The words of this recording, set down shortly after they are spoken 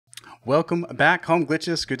Welcome back, Home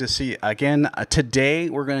Glitches. Good to see you again. Today,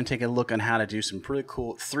 we're going to take a look on how to do some pretty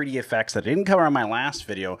cool 3D effects that I didn't cover on my last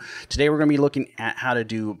video. Today, we're going to be looking at how to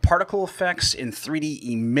do particle effects in 3D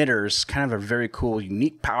emitters, kind of a very cool,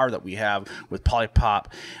 unique power that we have with Polypop,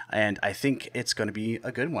 and I think it's going to be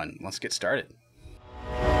a good one. Let's get started.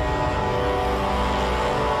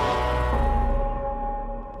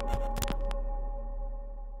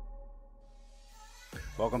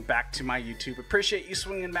 Welcome back to my YouTube. Appreciate you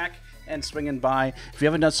swinging back and swinging by. If you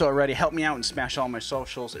haven't done so already, help me out and smash all my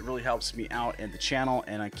socials. It really helps me out in the channel,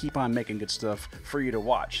 and I keep on making good stuff for you to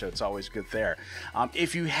watch, so it's always good there.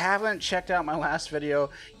 If you haven't checked out my last video,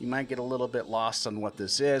 you might get a little bit lost on what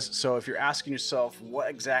this is. So if you're asking yourself, what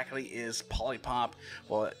exactly is Polypop?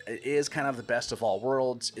 Well, it is kind of the best of all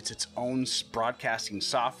worlds. It's its own broadcasting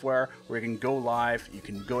software where you can go live. You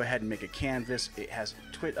can go ahead and make a canvas. It has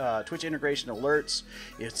Twitch integration alerts.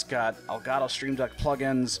 It's got Elgato Stream Deck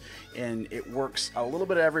plugins, and it works a little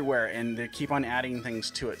bit everywhere, and they keep on adding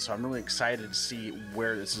things to it. So I'm really excited to see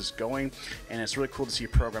where this is going, and it's really cool to see a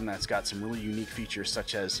program that's got some really unique features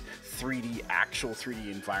such as actual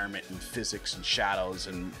 3D environment and physics and shadows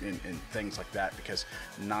and things like that, because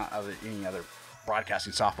not any other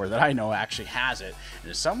broadcasting software that I know actually has it. And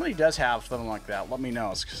if somebody does have something like that, let me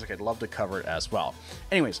know, because I'd love to cover it as well.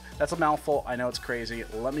 Anyways, that's a mouthful. I know it's crazy.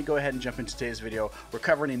 Let me go ahead and jump into today's video. We're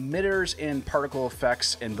covering emitters and particle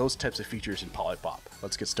effects and those types of features in Polypop.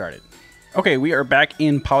 Let's get started. Okay, we are back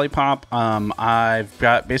in Polypop. I've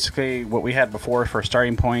got basically what we had before for a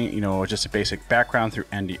starting point, just a basic background through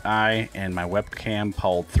NDI and my webcam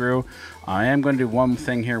pulled through. I am going to do one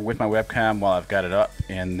thing here with my webcam while I've got it up,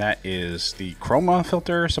 and that is the chroma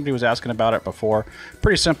filter. Somebody was asking about it before.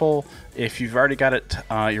 Pretty simple. If you've already got it,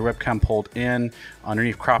 your webcam pulled in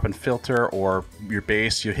underneath crop and filter or your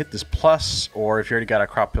base, you hit this plus, or if you already got a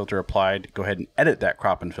crop filter applied, go ahead and edit that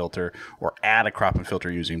crop and filter or add a crop and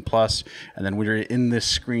filter using plus. And then when you're in this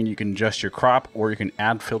screen, you can adjust your crop, or you can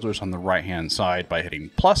add filters on the right hand side by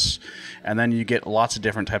hitting plus, and then you get lots of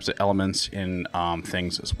different types of elements in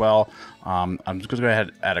things as well. I'm just going to go ahead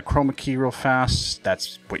and add a chroma key real fast.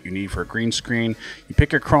 That's what you need for a green screen. You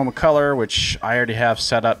pick your chroma color, which I already have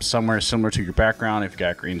set up somewhere similar to your background. If you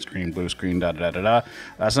got green screen, blue screen, da-da-da-da-da.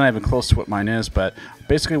 That's not even close to what mine is, but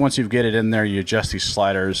basically once you get it in there, you adjust these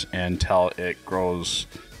sliders until it grows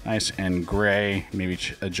nice and gray. Maybe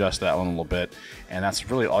adjust that one a little bit, and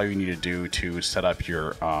that's really all you need to do to set up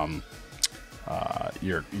your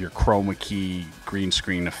chroma key green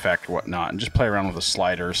screen effect, whatnot, and just play around with the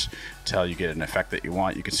sliders until you get an effect that you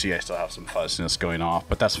want. You can see I still have some fuzziness going off,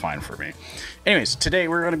 but that's fine for me. Anyways, today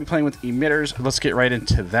we're going to be playing with emitters. Let's get right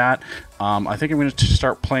into that. I think I'm going to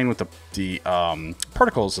start playing with the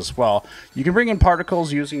particles as well. You can bring in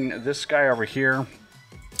particles using this guy over here.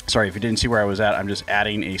 Sorry if you didn't see where I was at. I'm just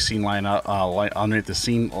adding a scene line underneath the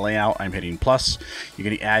scene layout. I'm hitting plus. You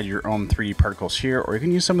can add your own 3D particles here, or you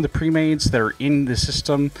can use some of the pre-mades that are in the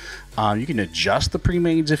system. You can adjust the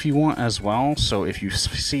pre-mades if you want as well. So if you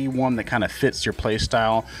see one that kind of fits your play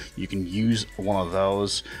style, you can use one of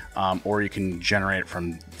those, or you can generate it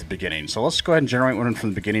from the beginning. So let's go ahead and generate one from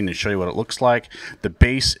the beginning and show you what it looks like. The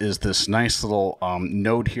base is this nice little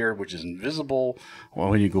node here, which is invisible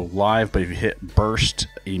when you go live, but if you hit burst,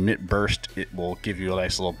 emit burst, it will give you a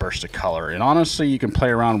nice little burst of color. And honestly, you can play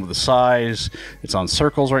around with the size. It's on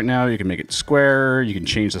circles right now. You can make it square. You can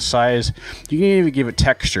change the size. You can even give it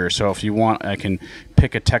texture. So if you want, I can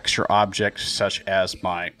pick a texture object such as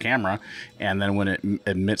my camera, and then when it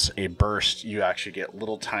emits a burst, you actually get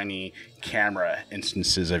little tiny camera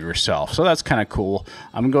instances of yourself. So that's kind of cool.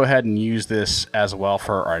 I'm gonna go ahead and use this as well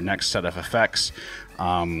for our next set of effects.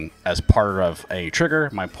 As part of a trigger.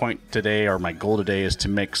 My point today, or my goal today, is to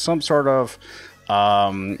make some sort of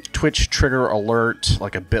Twitch trigger alert,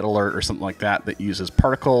 like a bit alert or something like that, that uses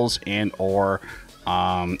particles and or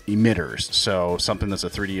emitters. So something that's a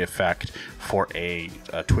 3D effect for a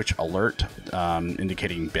Twitch alert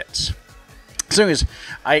indicating bits. So anyways,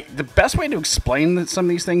 the best way to explain some of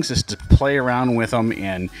these things is to play around with them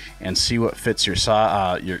and see what fits your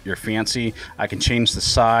fancy. I can change the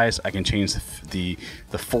size, I can change the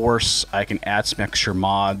force, I can add some extra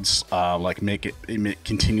mods, like make it emit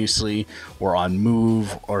continuously or on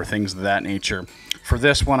move or things of that nature. For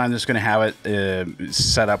this one, I'm just going to have it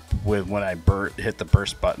set up with when I hit the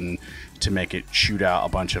burst button to make it shoot out a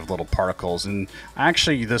bunch of little particles. And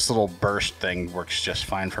actually, this little burst thing works just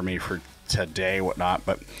fine for me for today, whatnot,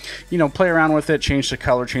 but play around with it, change the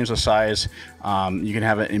color, change the size. You can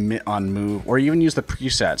have it emit on move, or even use the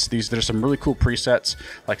presets. There's some really cool presets,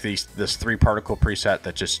 like this 3 particle preset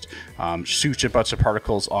that just shoots a bunch of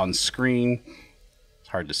particles on screen.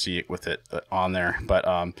 hard to see it with it on there, but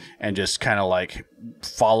and just kind of like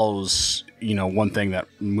follows, you know, one thing that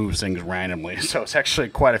moves things randomly. So it's actually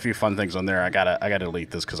quite a few fun things on there. I gotta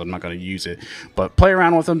delete this because I'm not going to use it, but play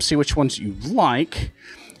around with them, see which ones you like,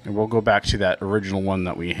 and we'll go back to that original one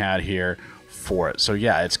that we had here for it. So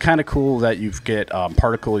yeah, it's kind of cool that you get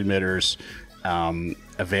particle emitters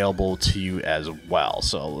available to you as well.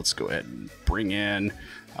 So let's go ahead and bring in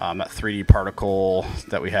that 3D particle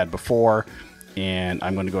that we had before, and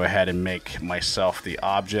I'm going to go ahead and make myself the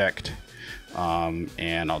object,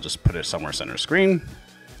 and I'll just put it somewhere center screen.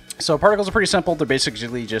 So particles are pretty simple. They're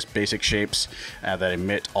basically just basic shapes that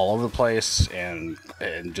emit all over the place and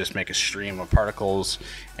just make a stream of particles,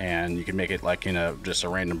 and you can make it like in just a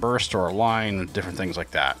random burst or a line, different things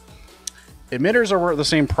like that. Emitters are the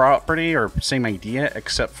same property or same idea,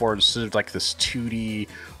 except for instead of like this 2D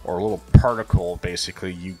or a little particle,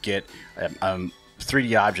 basically you get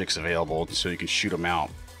 3D objects available so you can shoot them out.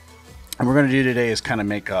 And what we're going to do today is kind of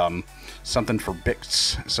make something for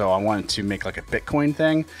bits. So I wanted to make like a Bitcoin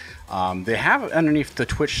thing. They have underneath the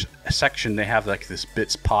Twitch section, they have like this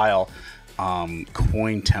bits pile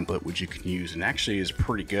coin template which you can use, and actually is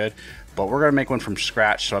pretty good. But we're going to make one from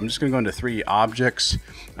scratch, so I'm just going to go into 3D objects.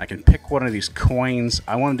 I can pick one of these coins.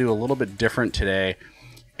 I want to do a little bit different today,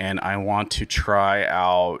 and I want to try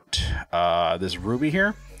out this ruby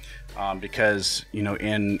here, because, you know,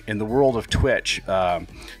 in the world of Twitch,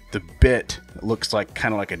 the bit looks like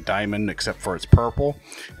kind of like a diamond except for it's purple,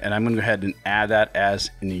 and I'm going to go ahead and add that as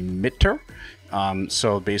an emitter.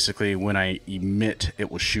 So basically when I emit,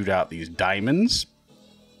 it will shoot out these diamonds.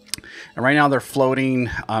 And right now they're floating.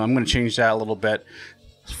 I'm going to change that a little bit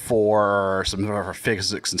for some of our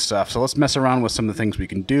physics and stuff. So let's mess around with some of the things we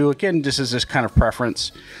can do. Again, this is just kind of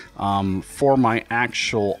preference. For my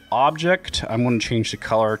actual object, I'm going to change the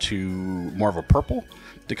color to more of a purple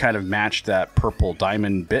to kind of match that purple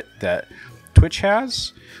diamond bit that Twitch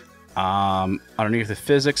has. Underneath the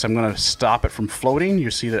physics, I'm going to stop it from floating.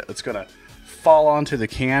 You see that it's going to fall onto the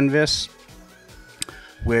canvas,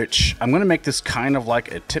 which I'm going to make this kind of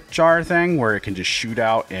like a tip jar thing where it can just shoot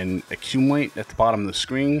out and accumulate at the bottom of the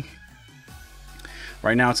screen.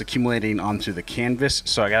 Right now it's accumulating onto the canvas,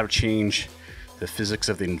 so I got to change the physics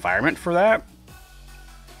of the environment for that.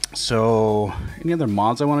 So any other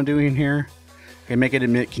mods I want to do in here? I can make it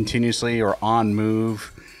emit continuously or on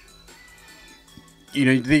move. You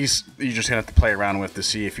know, these you just have to play around with to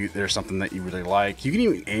see if there's something that you really like. You can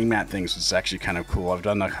even aim at things. It's actually kind of cool. I've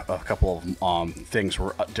done a couple of things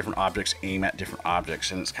where different objects aim at different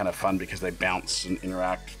objects, and it's kind of fun because they bounce and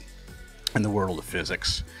interact in the world of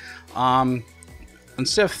physics.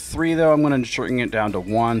 Instead of 3, though, I'm going to bring it down to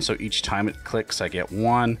 1. So each time it clicks, I get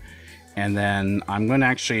 1. And then I'm going to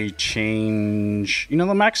actually change, you know,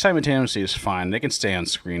 the max simultaneously is fine. They can stay on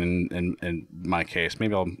screen in my case.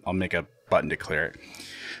 Maybe I'll make a button to clear it.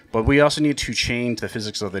 But we also need to change the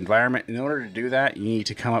physics of the environment. In order to do that, you need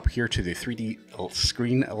to come up here to the 3D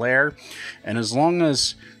screen layer. And as long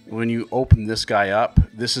as when you open this guy up,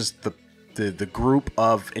 this is the group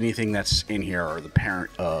of anything that's in here, or the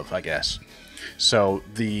parent of, I guess. So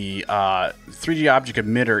the 3D object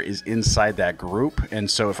emitter is inside that group, and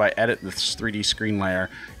so if I edit this 3D screen layer,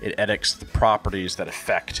 it edits the properties that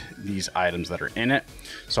affect these items that are in it.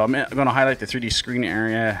 So I'm going to highlight the 3D screen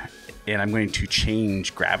area, and I'm going to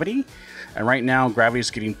change gravity. And right now, gravity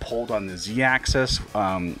is getting pulled on the Z-axis.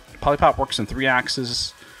 Polypop works in 3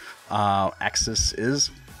 axes. Axis is,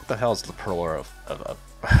 what the hell is the plural of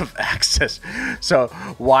axis? So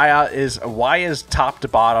y is top to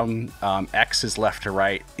bottom, x is left to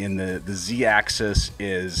right, and the z-axis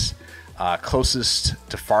is closest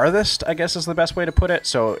to farthest, I guess is the best way to put it.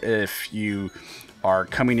 So if you are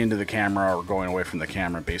coming into the camera or going away from the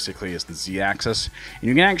camera, basically is the z-axis. And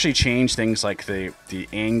you can actually change things like the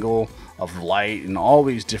angle of light and all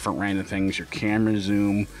these different random things, your camera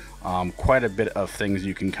zoom, quite a bit of things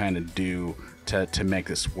you can kind of do to make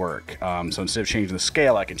this work. So instead of changing the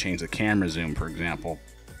scale, I can change the camera zoom, for example.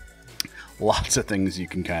 Lots of things you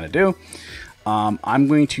can kind of do. I'm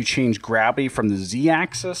going to change gravity from the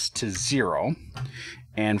z-axis to 0.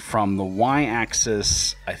 And from the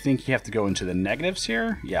y-axis, I think you have to go into the negatives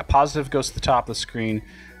here. Yeah, positive goes to the top of the screen,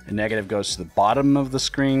 and negative goes to the bottom of the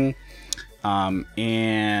screen.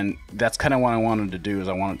 And that's kind of what I wanted to do, is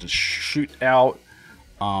I wanted to shoot out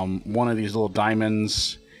one of these little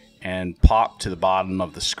diamonds and pop to the bottom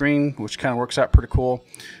of the screen, which kind of works out pretty cool.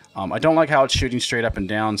 I don't like how it's shooting straight up and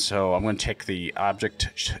down, so I'm going to take the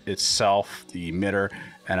object itself, the emitter,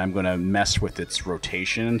 and I'm going to mess with its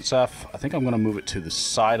rotation and stuff. I think I'm going to move it to the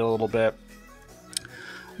side a little bit.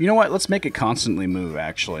 You know what? Let's make it constantly move,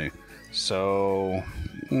 actually. So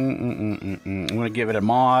I'm going to give it a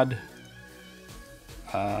mod.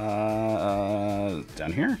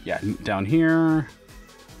 Down here? Yeah, down here.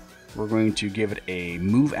 We're going to give it a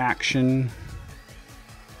move action.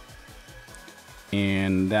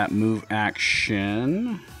 And that move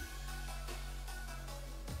action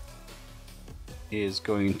is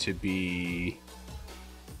going to be...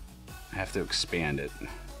 I have to expand it.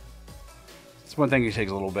 It's one thing that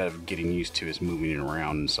takes a little bit of getting used to, is moving it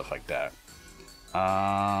around and stuff like that.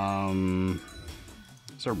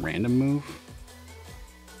 Is there a random move?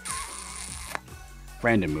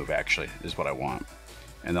 Random move, actually, is what I want.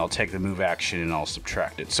 And I'll take the move action and I'll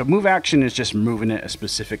subtract it. So move action is just moving it a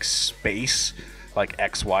specific space, like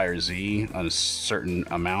X, Y, or Z on a certain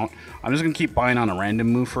amount. I'm just going to keep buying on a random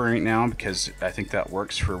move for right now because I think that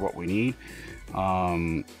works for what we need.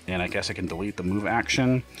 And I guess I can delete the move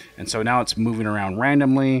action. And so now it's moving around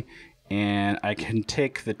randomly. And I can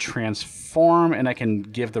take the transform and I can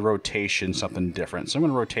give the rotation something different. So I'm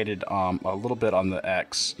going to rotate it a little bit on the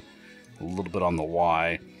X, a little bit on the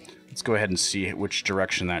Y. Let's go ahead and see which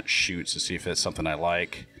direction that shoots to see if it's something I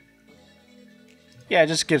like. Yeah, it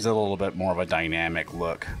just gives it a little bit more of a dynamic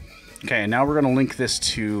look. Okay, and now we're going to link this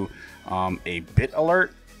to a bit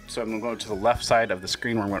alert. So I'm going to go to the left side of the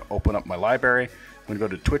screen where I'm going to open up my library. I'm going to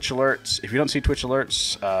go to Twitch alerts. If you don't see Twitch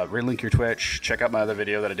alerts, relink your Twitch. Check out my other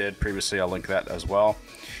video that I did previously. I'll link that as well.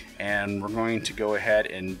 And we're going to go ahead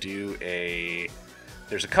and do a...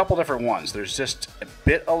 There's a couple different ones. There's just a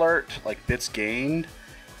bit alert, like bits gained.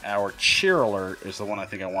 Our cheer alert is the one I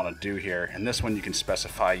think I want to do here. And this one you can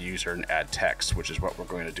specify user and add text, which is what we're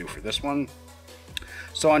going to do for this one.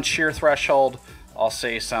 So on cheer threshold, I'll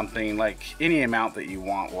say something like any amount that you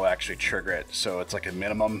want will actually trigger it. So it's like a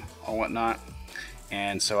minimum or whatnot.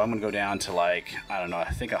 And so I'm going to go down to, like, I don't know, I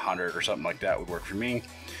think 100 or something like that would work for me.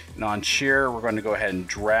 And on cheer, we're going to go ahead and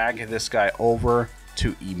drag this guy over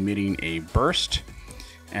to emitting a burst.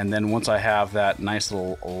 And then once I have that nice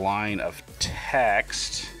little line of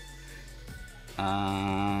text,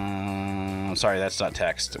 sorry, that's not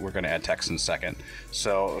text. We're going to add text in a second.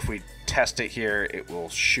 So if we test it here, it will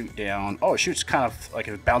shoot down. Oh, it shoots kind of like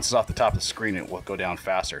if it bounces off the top of the screen, it will go down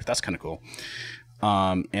faster. That's kind of cool.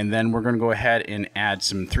 And then we're going to go ahead and add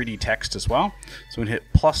some 3D text as well. So we're going to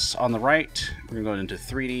hit plus on the right. We're going to go into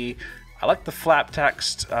 3D. I like the flap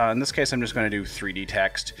text. In this case, I'm just going to do 3D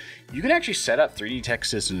text. You can actually set up 3D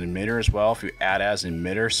text as an emitter as well if you add as an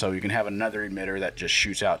emitter. So you can have another emitter that just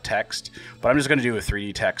shoots out text. But I'm just going to do a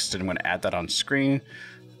 3D text and I'm going to add that on screen.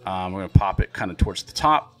 We're going to pop it kind of towards the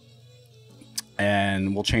top.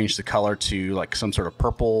 And we'll change the color to like some sort of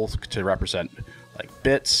purple to represent like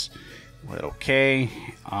bits. Hit OK.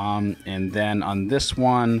 And then on this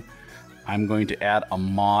one, I'm going to add a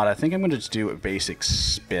mod. I think I'm going to just do a basic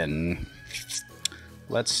spin.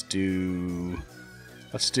 Let's do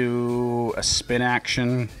a spin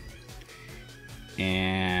action.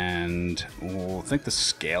 And we'll think the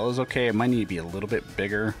scale is okay. It might need to be a little bit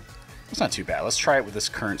bigger. It's not too bad. Let's try it with this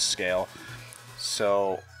current scale.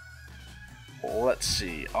 So let's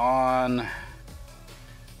see. On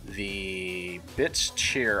the bits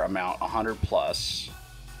cheer amount 100 plus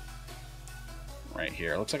right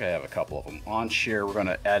here. Looks like I have a couple of them. On cheer, we're going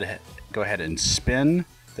to go ahead and spin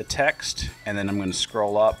the text, and then I'm going to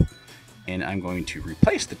scroll up and I'm going to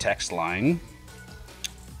replace the text line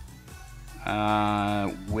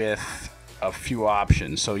with a few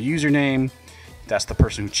options. So username, that's the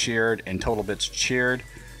person who cheered, and total bits cheered.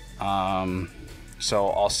 So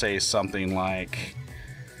I'll say something like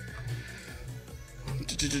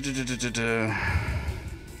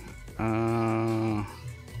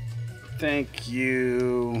thank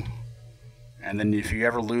you. And then if you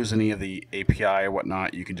ever lose any of the API or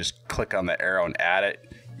whatnot, you can just click on the arrow and add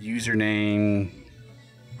it. Username.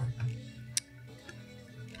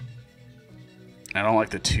 I don't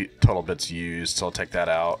like the total bits used, so I'll take that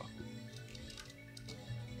out.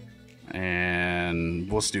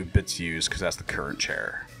 And we'll just do bits used because that's the current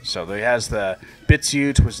chair. So it has the bits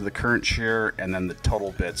used, which is the current share, and then the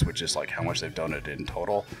total bits, which is like how much they've donated in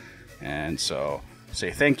total. And so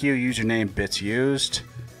say thank you, username, bits used,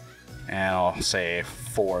 and I'll say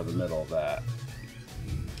 4 in the middle of that.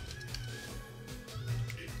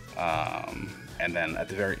 And then at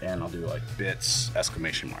the very end, I'll do like bits,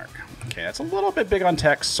 exclamation mark. Okay, that's a little bit big on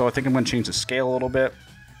text, so I think I'm going to change the scale a little bit.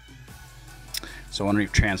 So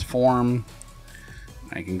underneath transform,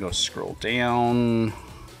 I can go scroll down.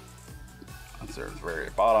 That's there at the very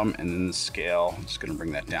bottom, and then the scale, I'm just going to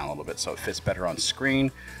bring that down a little bit so it fits better on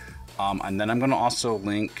screen. And then I'm going to also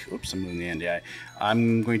link, oops, I'm moving the NDI.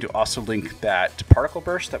 I'm going to also link that particle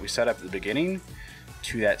burst that we set up at the beginning.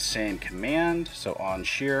 to that same command. So on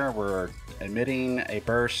shear, we're emitting a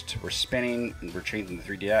burst, we're spinning, and we're changing the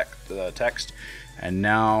 3D text. And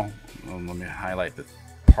now, let me highlight the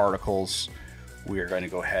particles. We are going to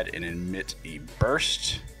go ahead and emit a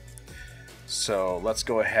burst. So let's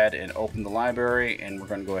go ahead and open the library, and we're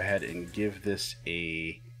going to go ahead and give this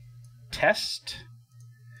a test.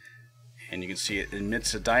 And you can see it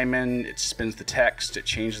emits a diamond, it spins the text, it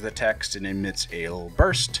changes the text, and emits a little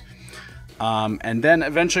burst. And then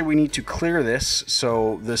eventually we need to clear this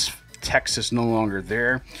so this text is no longer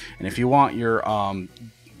there. And if you want your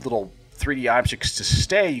little 3D objects to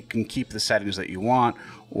stay, you can keep the settings that you want,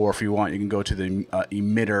 or if you want, you can go to the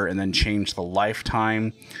emitter and then change the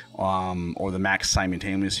lifetime or the max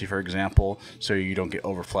simultaneously, for example, so you don't get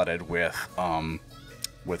overflooded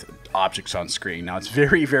with objects on screen. Now, it's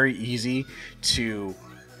very, very easy to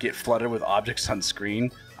get flooded with objects on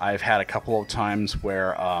screen. I've had a couple of times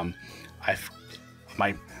where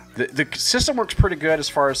the system works pretty good as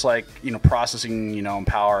far as, like, you know, processing, you know,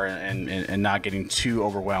 power and not getting too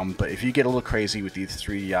overwhelmed. But if you get a little crazy with these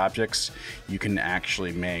 3D objects, you can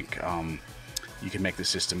actually make the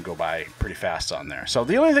system go by pretty fast on there. So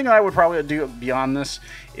the only thing I would probably do beyond this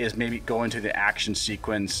is maybe go into the action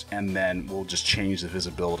sequence, and then we'll just change the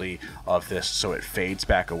visibility of this so it fades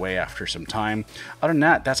back away after some time. Other than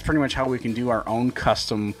that, that's pretty much how we can do our own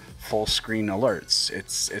custom full screen alerts.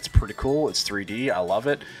 It's pretty cool. It's 3D. I love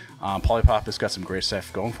it. Polypop has got some great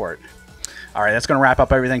stuff going for it. All right, that's going to wrap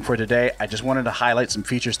up everything for today. I just wanted to highlight some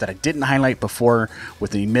features that I didn't highlight before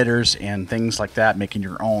with the emitters and things like that, making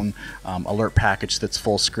your own alert package that's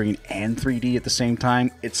full screen and 3D at the same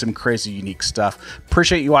time. It's some crazy unique stuff.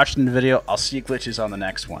 Appreciate you watching the video. I'll see you glitches on the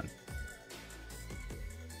next one.